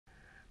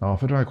Now,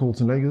 Federal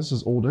Court in Lagos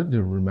has ordered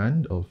the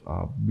remand of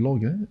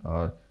blogger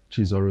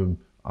Chizorom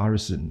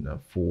Harrison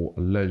for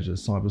alleged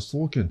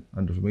cyberstalking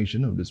and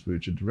defamation of the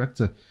spiritual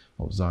director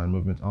of Zion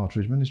Movement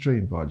Outreach Ministry,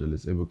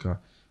 Evangelist Ebuka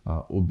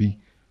Obi.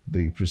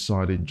 The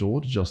presiding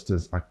judge,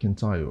 Justice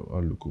Akintayo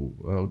Aluko,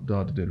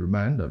 ordered the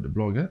remand of the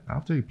blogger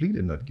after he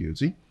pleaded not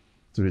guilty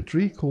to the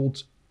three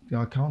count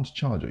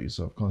charges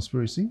of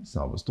conspiracy,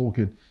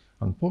 cyberstalking,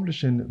 and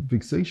publishing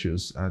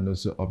vexatious and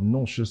also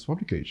obnoxious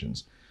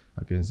publications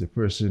against the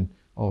person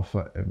of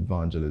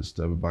Evangelist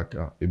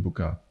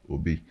Ebuka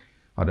Obi.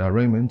 At the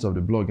arraignment of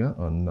the blogger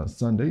on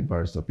Sunday,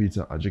 Barrister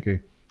Peter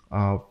Ajike,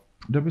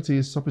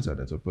 Deputy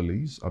Superintendent of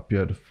Police,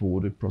 appeared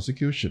for the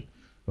prosecution,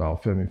 while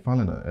Femi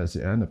Falana,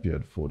 SAN,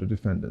 appeared for the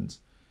defendant.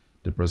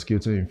 The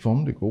prosecutor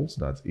informed the court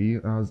that he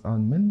has an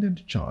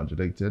amended charge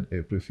dated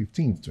April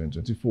 15,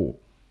 2024.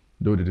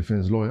 Though the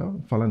defense lawyer,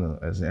 Falana,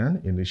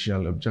 SAN,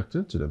 initially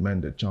objected to the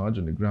amended charge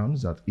on the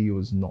grounds that he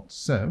was not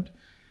served,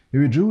 he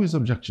withdrew his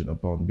objection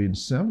upon being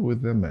served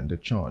with the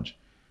amended charge.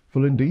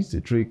 Following this,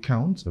 the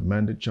three-count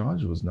amended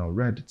charge was now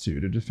read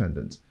to the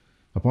defendant.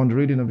 Upon the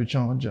reading of the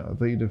charge,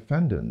 the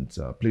defendant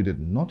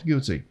pleaded not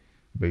guilty.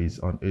 Based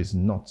on his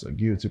not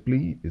guilty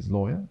plea, his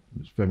lawyer,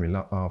 Femi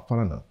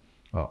Falana,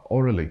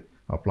 orally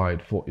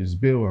applied for his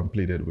bail and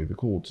pleaded with the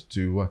court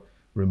to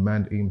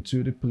remand him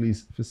to the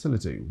police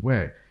facility,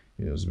 where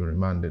he has been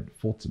remanded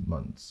 40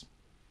 months.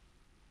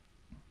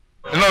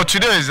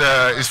 Today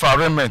is for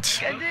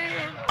arraignment,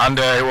 and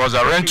it was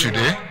arraigned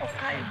today,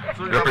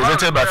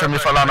 represented by Femi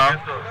Falana.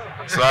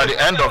 So at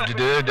the end of the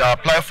day, they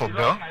applied for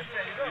bail,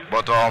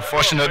 but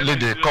unfortunately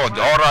the court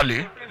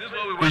orally,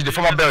 which the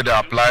former bail they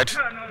applied,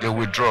 they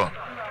withdraw.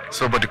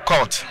 So, but the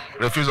court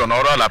refused an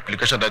oral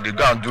application that they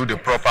go and do the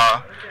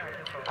proper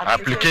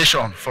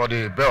application for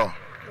the bail.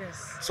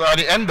 Yes. So at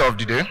the end of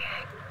the day,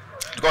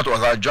 the court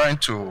was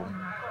adjourned to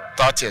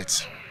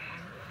 30th.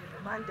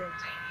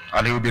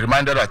 And he will be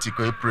remanded at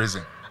Ikoyi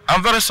prison.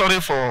 I'm very sorry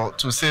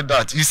to say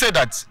that. He said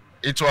that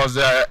it was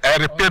a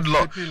repealed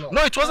law.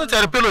 No, it wasn't a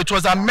repealed law, it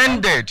was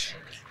amended.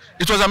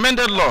 It was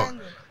amended law.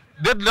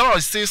 The law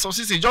says, so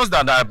it's just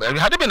that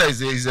had it been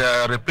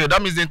a repeal,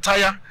 that means the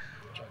entire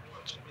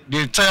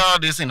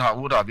this thing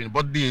would have been.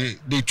 But the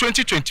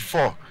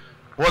 2024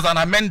 was an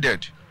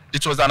amended.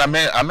 It was an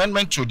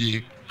amendment to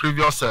the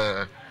previous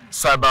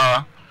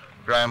Cyber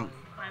Crime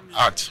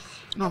Act.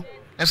 No,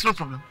 there's no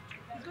problem.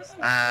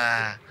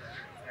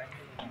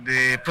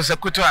 The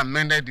prosecutor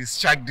amended his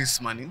charge this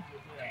morning.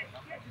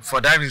 For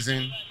that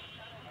reason,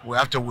 we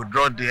have to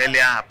withdraw the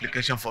earlier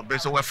application for bail.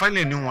 So we're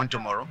filing a new one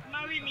tomorrow.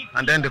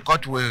 And then the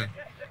court will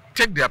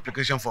take the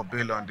application for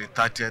bail on the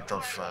 30th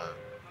of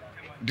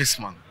this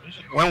month.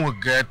 When we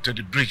get to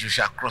the bridge, we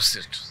shall cross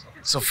it.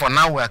 So for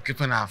now, we are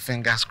keeping our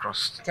fingers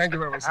crossed. Thank you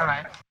very much. All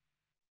right.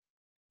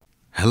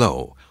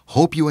 Hello.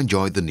 Hope you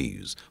enjoyed the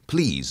news.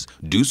 Please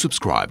do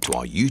subscribe to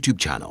our YouTube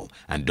channel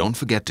and don't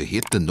forget to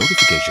hit the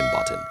notification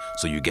button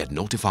so you get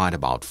notified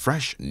about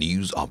fresh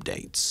news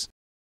updates.